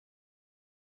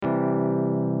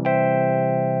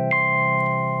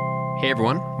Hey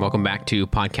everyone, welcome back to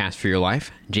Podcast for Your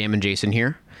Life. Jam and Jason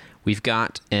here. We've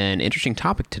got an interesting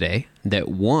topic today that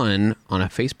won on a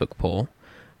Facebook poll.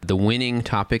 The winning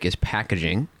topic is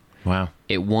packaging. Wow.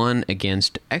 It won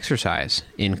against exercise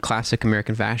in classic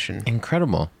American fashion.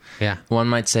 Incredible. Yeah. One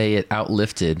might say it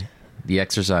outlifted the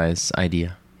exercise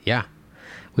idea. Yeah.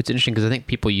 What's interesting, because I think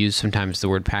people use sometimes the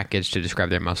word package to describe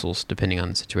their muscles, depending on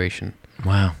the situation.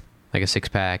 Wow. Like a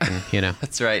six-pack and, you know.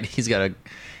 That's right. He's got a...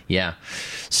 Yeah.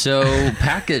 So,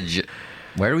 package...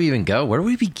 Where do we even go? Where do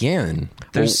we begin?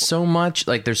 There's so much...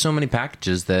 Like, there's so many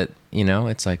packages that, you know,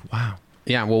 it's like, wow.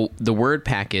 Yeah, well, the word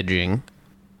packaging,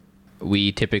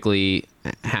 we typically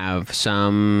have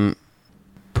some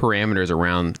parameters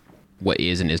around what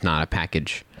is and is not a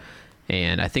package.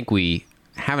 And I think we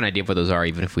have an idea of what those are,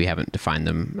 even if we haven't defined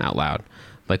them out loud.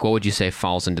 Like, what would you say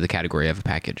falls into the category of a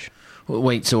package?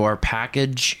 Wait, so our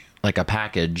package, like a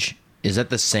package, is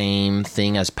that the same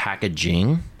thing as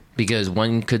packaging? Because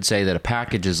one could say that a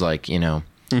package is like, you know,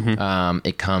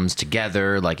 it comes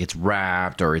together, like it's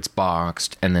wrapped or it's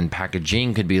boxed. And then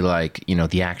packaging could be like, you know,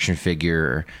 the action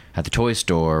figure at the toy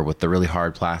store with the really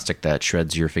hard plastic that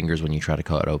shreds your fingers when you try to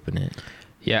cut open it.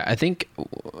 Yeah, I think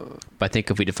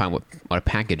if we define what a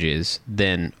package is,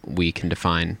 then we can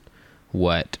define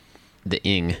what the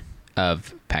ing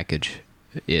of package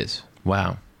is.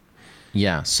 Wow.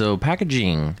 Yeah. So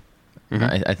packaging,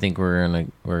 I think we're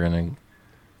gonna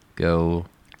go.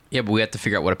 Yeah, but we have to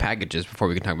figure out what a package is before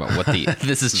we can talk about what the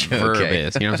This is true. verb Okay.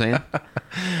 is. You know what I'm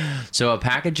saying? So a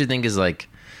package, I think, is like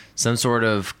some sort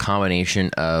of combination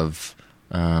of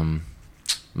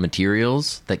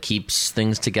materials that keeps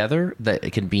things together, that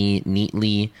it can be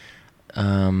neatly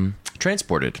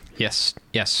transported. Yes,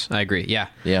 I agree. Yeah.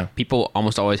 Yeah. People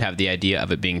almost always have the idea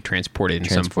of it being transported in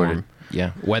some form.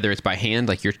 Yeah. Whether it's by hand,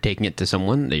 like you're taking it to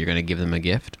someone that you're going to give them a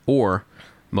gift, or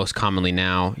most commonly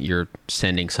now, you're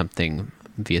sending something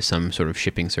via some sort of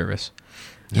shipping service.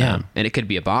 Yeah. And it could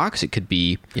be a box. It could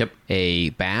be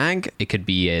a bag. It could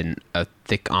be a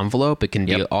thick envelope. It can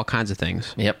be all kinds of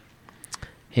things. Yep.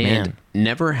 And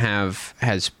never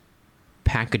has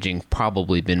packaging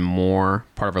probably been more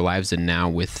part of our lives than now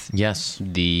with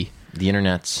the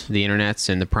internets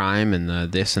and the prime and the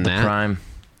this and that.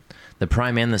 The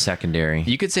prime and the secondary.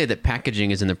 You could say that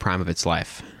packaging is in the prime of its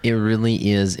life. It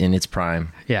really is in its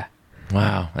prime. Yeah.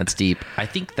 Wow, that's deep. I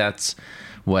think that's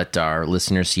what our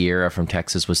listener Sierra from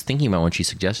Texas was thinking about when she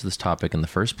suggested this topic in the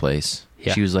first place.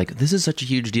 Yeah. She was like, this is such a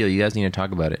huge deal. You guys need to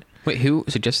talk about it. Wait, who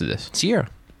suggested this? Sierra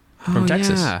from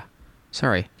Texas. Yeah.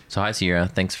 Sorry. So hi, Sierra.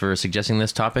 Thanks for suggesting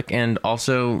this topic, and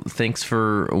also thanks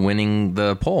for winning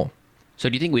the poll. So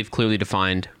do you think we've clearly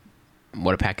defined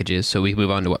what a package is? So we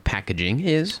move on to what packaging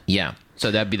is? Yeah.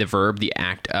 So that'd be the verb, the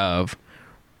act of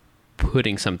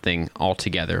putting something all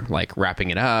together, like wrapping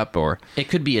it up, or... It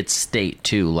could be its state,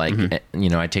 too. Like, you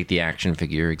know, I take the action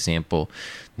figure example.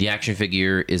 The action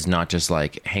figure is not just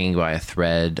like hanging by a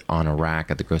thread on a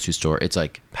rack at the grocery store. It's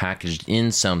like packaged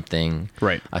in something.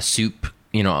 Right. A soup,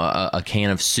 you know, a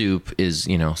can of soup is,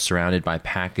 you know, surrounded by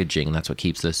packaging. That's what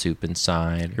keeps the soup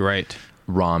inside. Right.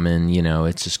 Ramen, you know,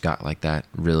 it's just got like that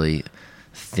really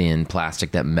thin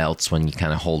plastic that melts when you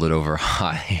kind of hold it over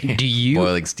high. Do you...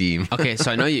 boiling steam. Okay,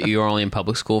 so I know you were only in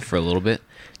public school for a little bit.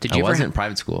 Did you I ever wasn't in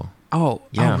private school. Oh,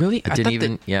 Yeah. oh, really? I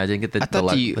didn't get the I thought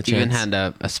that you the even chance.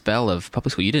 had a spell of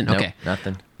public school. You didn't? Nope, Okay.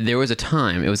 nothing. There was a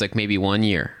time, it was like maybe 1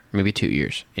 year, maybe 2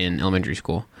 years in elementary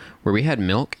school, where we had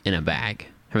milk in a bag.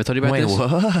 Have I told you about Wait, this?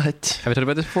 what? Have I told you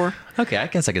about this before? Okay, I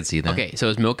guess I could see that. Okay, so it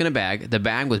was milk in a bag. The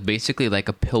bag was basically like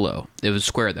a pillow. It was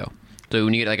square, though. So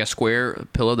when you get like a square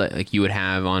pillow that like you would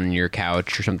have on your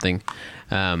couch or something,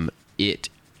 so it's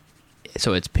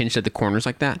pinched at the corners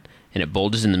like that, and it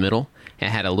bulges in the middle. It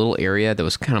had a little area that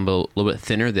was kind of a little bit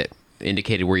thinner that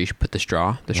indicated where you should put the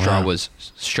straw. The straw was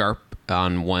sharp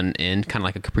on one end, kind of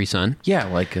like a Capri Sun. Yeah,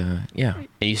 like, yeah. And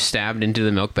you stabbed into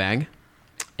the milk bag,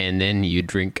 and then you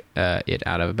drink it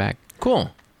out of a bag.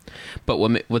 Cool. But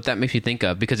what that makes me think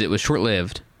of, because it was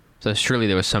short-lived, so surely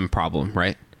there was some problem,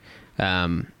 right?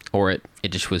 Or it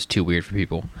just was too weird for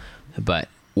people. But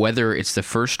whether it's the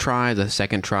first try, the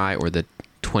second try, or the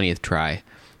 20th try,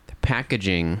 the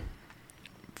packaging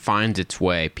finds its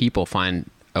way. People find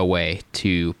a way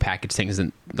to package things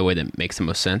in the way that makes the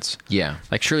most sense. Yeah.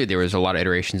 Like, surely there was a lot of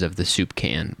iterations of the soup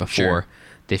can before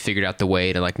they figured out the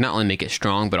way to, like, not only make it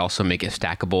strong, but also make it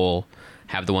stackable,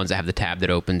 have the ones that have the tab that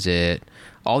opens it.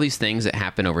 All these things that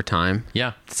happen over time.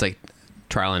 Yeah. It's like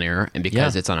trial and error. And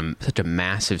because it's on such a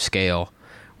massive scale,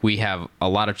 we have a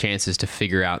lot of chances to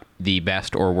figure out the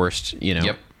best or worst,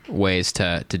 ways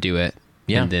to do it.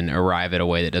 Yeah. and then arrive at a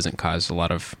way that doesn't cause a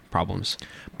lot of problems.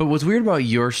 But what's weird about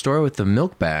your story with the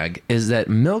milk bag is that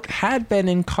milk had been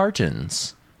in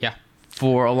cartons Yeah.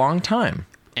 for a long time.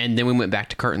 And then we went back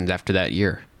to cartons after that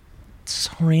year. It's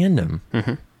so random.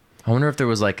 Mm-hmm. I wonder if there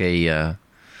was like a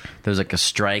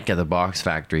strike at the box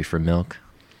factory for milk.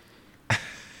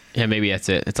 Yeah, maybe that's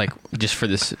it. It's like just for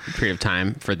this period of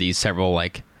time, for these several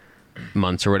like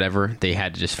months or whatever, they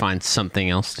had to just find something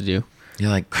else to do. You're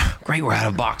like, great, we're out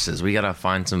of boxes. We got to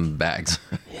find some bags.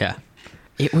 Yeah.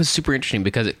 It was super interesting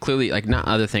because it clearly, like, not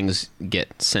other things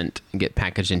get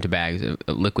packaged into bags,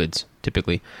 liquids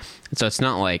typically. And so it's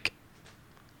not like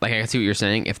I can see what you're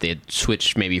saying if they had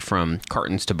switched maybe from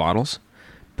cartons to bottles,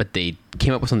 but they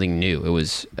came up with something new. It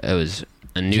was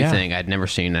a new thing I'd never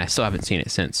seen, and I still haven't seen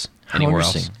it since anywhere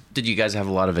else. Did you guys have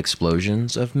a lot of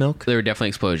explosions of milk? There were definitely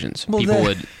explosions. Well,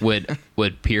 People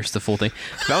would pierce the full thing.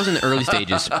 If I was in the early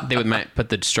stages, they might put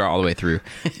the straw all the way through.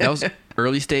 That was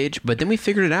early stage, but then we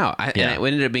figured it out. And it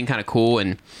ended up being kind of cool.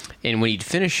 And when you'd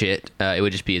finish it, it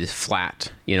would just be this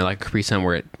flat, like a Capri Sun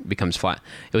where it becomes flat.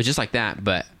 It was just like that,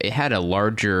 but it had a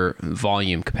larger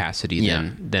volume capacity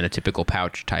than a typical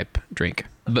pouch type drink.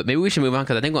 But maybe we should move on,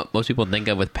 because I think what most people think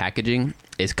of with packaging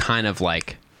is kind of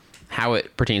like how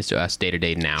it pertains to us day to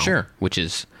day now. Sure. Which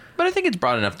is... But I think it's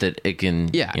broad enough that it can...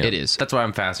 Yeah, it is. That's why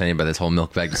I'm fascinated by this whole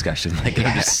milk bag discussion. Like,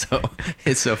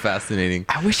 it's so fascinating.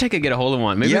 I wish I could get a hold of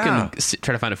one. Maybe we can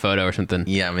try to find a photo or something.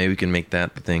 Yeah, maybe we can make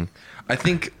that the thing. I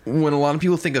think when a lot of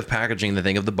people think of packaging, they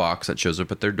think of the box that shows up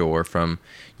at their door from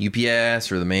UPS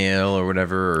or the mail or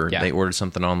whatever, or they ordered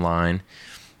something online.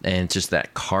 And it's just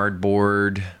that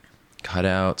cardboard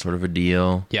cutout sort of a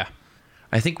deal. Yeah.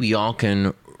 I think we all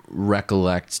can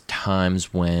recollect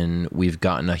times when we've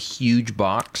gotten a huge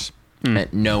box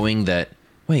at knowing that,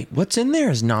 wait, what's in there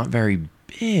is not very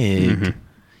big,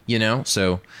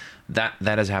 so that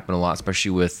has happened a lot,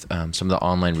 especially with some of the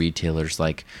online retailers.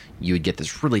 Like, you would get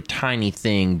this really tiny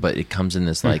thing, but it comes in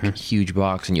this like huge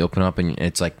box, and you open up and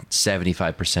it's like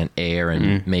 75% air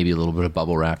and maybe a little bit of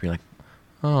bubble wrap. You're like,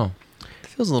 oh, it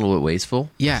feels a little bit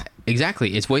wasteful. Yeah,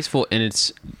 exactly. It's wasteful, and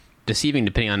it's deceiving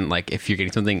depending on like if you're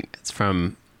getting something that's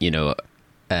from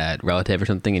a relative or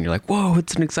something, and you're like, whoa,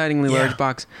 it's an excitingly large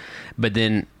box. But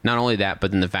then not only that, but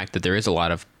then the fact that there is a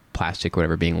lot of plastic or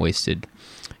whatever being wasted.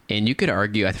 And you could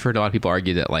argue, I've heard a lot of people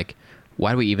argue that, like,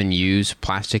 why do we even use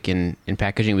plastic in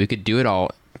packaging? We could do it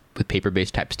all with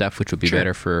paper-based type stuff, which would be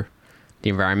better for the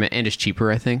environment and just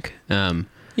cheaper, I think.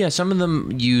 Yeah, some of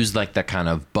them use like that kind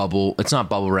of bubble. It's not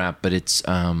bubble wrap, but it's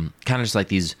kind of just like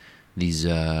these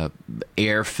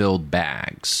air-filled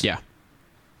bags. Yeah.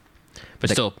 But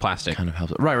still plastic. Kind of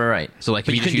helps. Right. So like,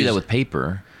 but you couldn't do that with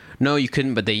paper. No, you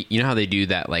couldn't. But you know how they do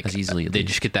that? Like, as easily. They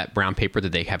just get that brown paper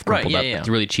that they have crumpled up. It's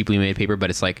really cheaply made paper,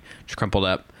 but it's like just crumpled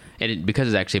up. And because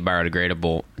it's actually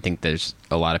biodegradable, I think there's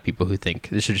a lot of people who think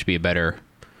this should just be a better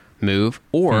move,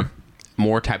 or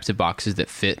more types of boxes that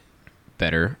fit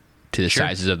better to the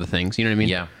sizes of the things. You know what I mean?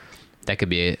 Yeah, that could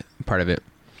be a part of it.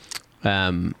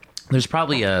 There's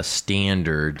probably a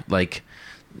standard, like,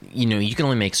 you can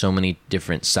only make so many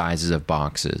different sizes of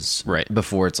boxes, right?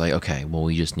 Before it's like, okay, well,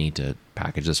 we just need to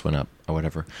package this one up or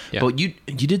whatever. Yeah. But you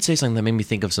did say something that made me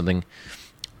think of something.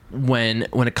 When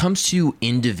it comes to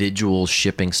individual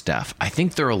shipping stuff, I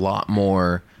think they're a lot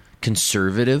more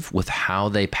conservative with how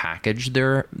they package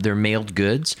their mailed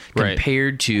goods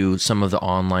compared to some of the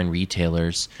online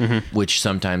retailers, which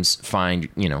sometimes find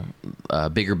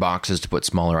bigger boxes to put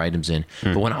smaller items in.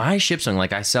 But when I ship something,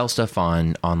 like I sell stuff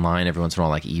online every once in a while,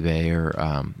 like eBay or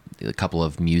a couple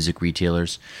of music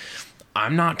retailers,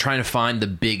 I'm not trying to find the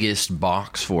biggest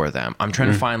box for them. I'm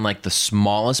trying to find like the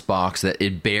smallest box that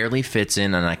it barely fits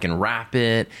in, and I can wrap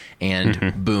it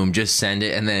and boom, just send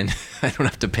it, and then I don't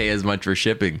have to pay as much for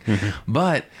shipping.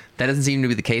 But that doesn't seem to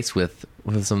be the case with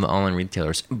some of the online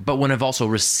retailers. But when I've also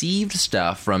received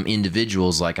stuff from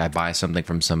individuals, like I buy something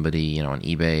from somebody, on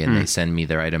eBay, and they send me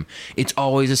their item, it's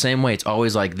always the same way. It's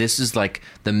always like, this is like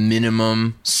the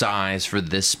minimum size for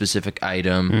this specific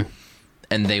item,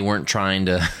 and they weren't trying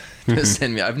to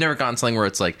send me. I've never gotten something where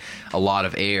it's like a lot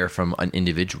of air from an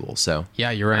individual. So yeah,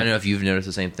 you're right. I don't know if you've noticed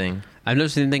the same thing. I've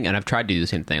noticed the same thing, and I've tried to do the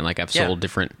same thing. Like, I've sold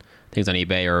different things on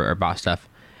eBay or bought stuff,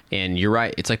 and you're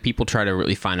right. It's like people try to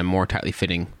really find a more tightly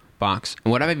fitting box.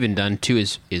 And what I've even done too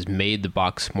is made the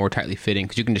box more tightly fitting,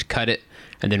 because you can just cut it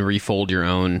and then refold your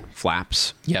own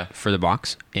flaps for the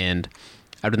box. And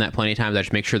I've done that plenty of times. I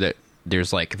just make sure that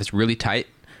there's, like, if it's really tight,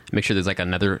 make sure there's like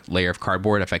another layer of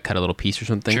cardboard if I cut a little piece or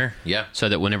something. Sure, yeah. So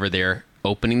that whenever they're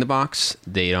opening the box,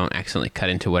 they don't accidentally cut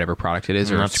into whatever product it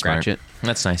is or That's scratch smart. it.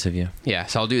 That's nice of you. Yeah,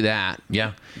 so I'll do that.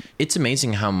 Yeah. It's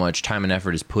amazing how much time and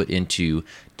effort is put into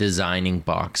designing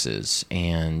boxes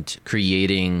and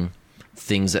creating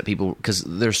things that people, because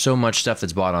there's so much stuff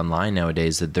that's bought online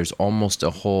nowadays that there's almost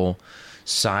a whole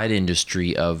side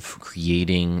industry of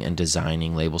creating and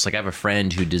designing labels. Like I have a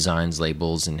friend who designs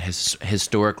labels and has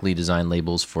historically designed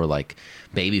labels for like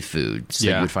baby foods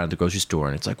that you would find at the grocery store,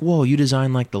 and it's like, whoa, you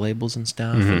design like the labels and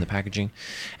stuff and the packaging.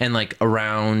 And like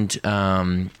around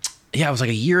it was like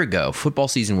a year ago, football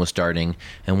season was starting,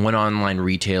 and one online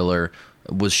retailer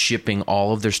was shipping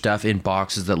all of their stuff in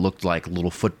boxes that looked like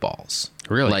little footballs.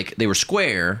 Really? Like they were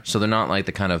square, so they're not like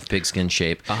the kind of pigskin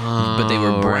shape, but they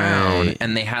were brown, right.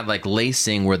 and they had like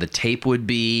lacing where the tape would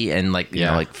be, and like you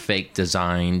know, like fake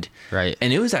designed. Right.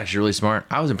 And it was actually really smart.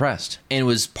 I was impressed, and it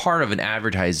was part of an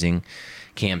advertising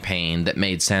campaign that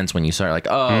made sense when you started like,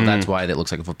 oh, that's why that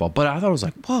looks like a football. But I thought it was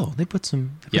like, whoa, they put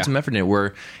some effort in it.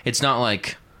 Where it's not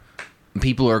like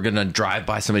people are gonna drive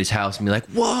by somebody's house and be like,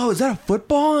 whoa, is that a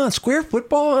football, a square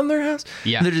football in their house?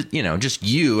 Yeah. They're just, just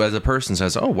you as a person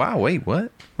says, oh wow, wait, what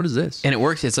is this? And it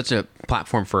works. It's such a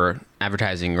platform for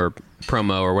advertising or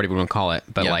promo or whatever you want to call it.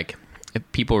 But like, if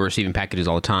people are receiving packages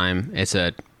all the time, it's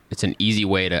an easy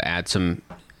way to add some,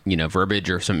 verbiage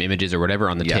or some images or whatever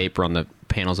on the tape or on the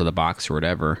panels of the box or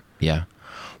whatever. Yeah.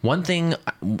 One thing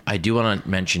I do want to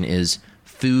mention is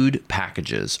food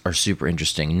packages are super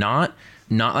interesting. Not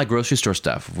like grocery store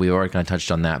stuff. We already kind of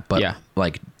touched on that, but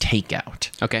like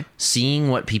takeout. Okay. Seeing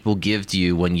what people give to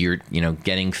you when you're,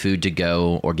 getting food to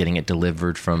go or getting it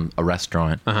delivered from a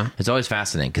restaurant. It's always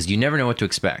fascinating because you never know what to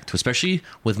expect, especially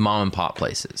with mom and pop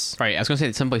places. Right. I was going to say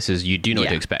that some places you do know what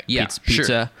to expect. Yeah, Pizza,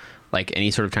 sure. like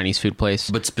any sort of Chinese food place.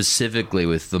 But specifically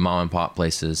with the mom and pop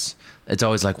places, it's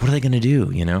always like, what are they going to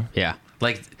do? Yeah.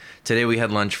 Like today we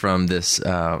had lunch from this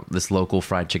local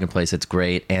fried chicken place that's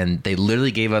great, and they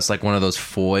literally gave us like one of those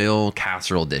foil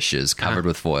casserole dishes covered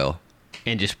with foil.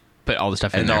 And just put all the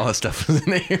stuff in and there. all the stuff was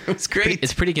in there. It was great.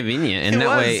 It's pretty convenient. And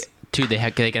that way, too, they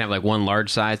can have like one large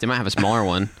size. They might have a smaller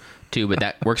one, too, but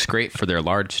that works great for their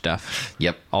large stuff.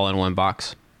 Yep. All in one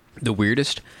box. The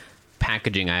weirdest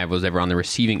packaging I was ever on the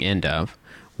receiving end of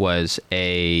was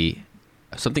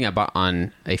something I bought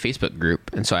on a Facebook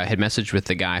group. And so I had messaged with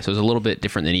the guy. So it was a little bit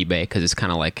different than eBay because it's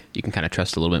kind of like you can kind of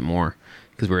trust a little bit more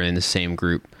because we're in the same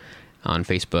group on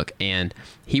Facebook. And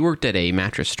he worked at a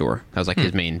mattress store. That was like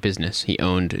his main business. He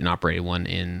owned and operated one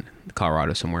in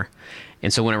Colorado somewhere.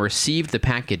 And so when I received the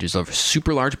package, it was a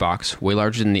super large box, way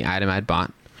larger than the item I'd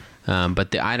bought.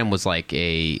 But the item was like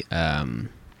was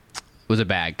a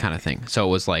bag kind of thing. So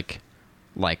it was like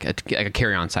a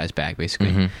carry-on size bag,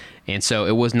 basically. And so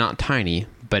it was not tiny,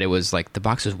 but it was like the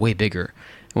box was way bigger.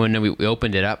 When we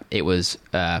opened it up, it was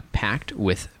packed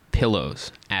with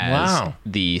pillows as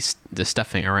the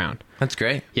stuffing around. That's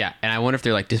great. Yeah, and I wonder if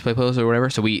they're like display pillows or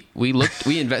whatever. So we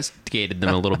investigated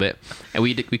them a little bit, and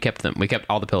we kept them. We kept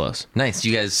all the pillows. Nice. Do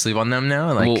you guys sleep on them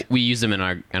now? Like, well, we use them in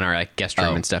our like guest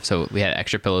room and stuff. So we had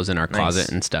extra pillows in our closet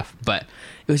and stuff. But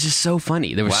it was just so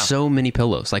funny. There were so many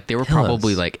pillows. Like there were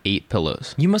probably like 8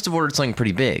 pillows. You must have ordered something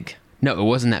pretty big. No, it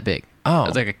wasn't that big. Oh, it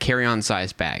was like a carry-on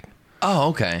size bag. Oh,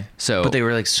 okay. But they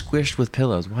were like squished with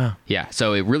pillows. Wow. Yeah,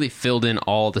 so it really filled in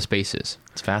all the spaces.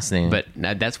 It's fascinating. But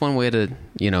that's one way to,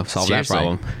 solve that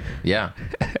problem. Yeah.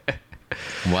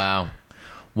 Wow.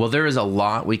 Well, there is a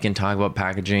lot we can talk about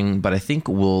packaging, but I think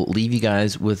we'll leave you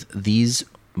guys with these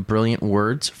brilliant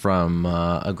words from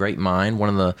a great mind, one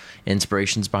of the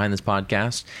inspirations behind this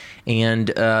podcast. And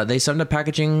they summed up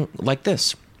packaging like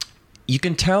this. You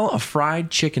can tell a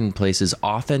fried chicken place's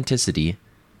authenticity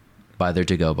by their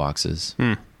to-go boxes.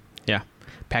 Yeah.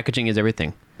 Packaging is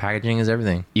everything. Packaging is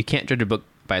everything. You can't judge a book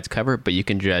by its cover, but you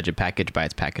can judge a package by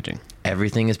its packaging.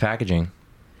 Everything is packaging.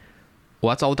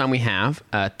 Well, that's all the time we have.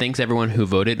 Thanks, everyone who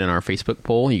voted in our Facebook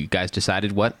poll. You guys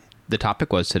decided what the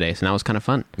topic was today, so that was kind of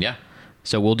fun. Yeah.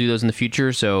 So we'll do those in the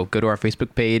future. So go to our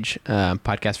Facebook page,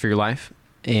 Podcast for Your Life,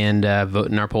 and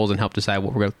vote in our polls and help decide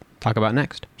what we're going to talk about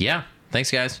next. Yeah. Thanks,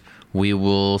 guys. We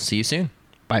will see you soon.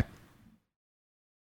 Bye.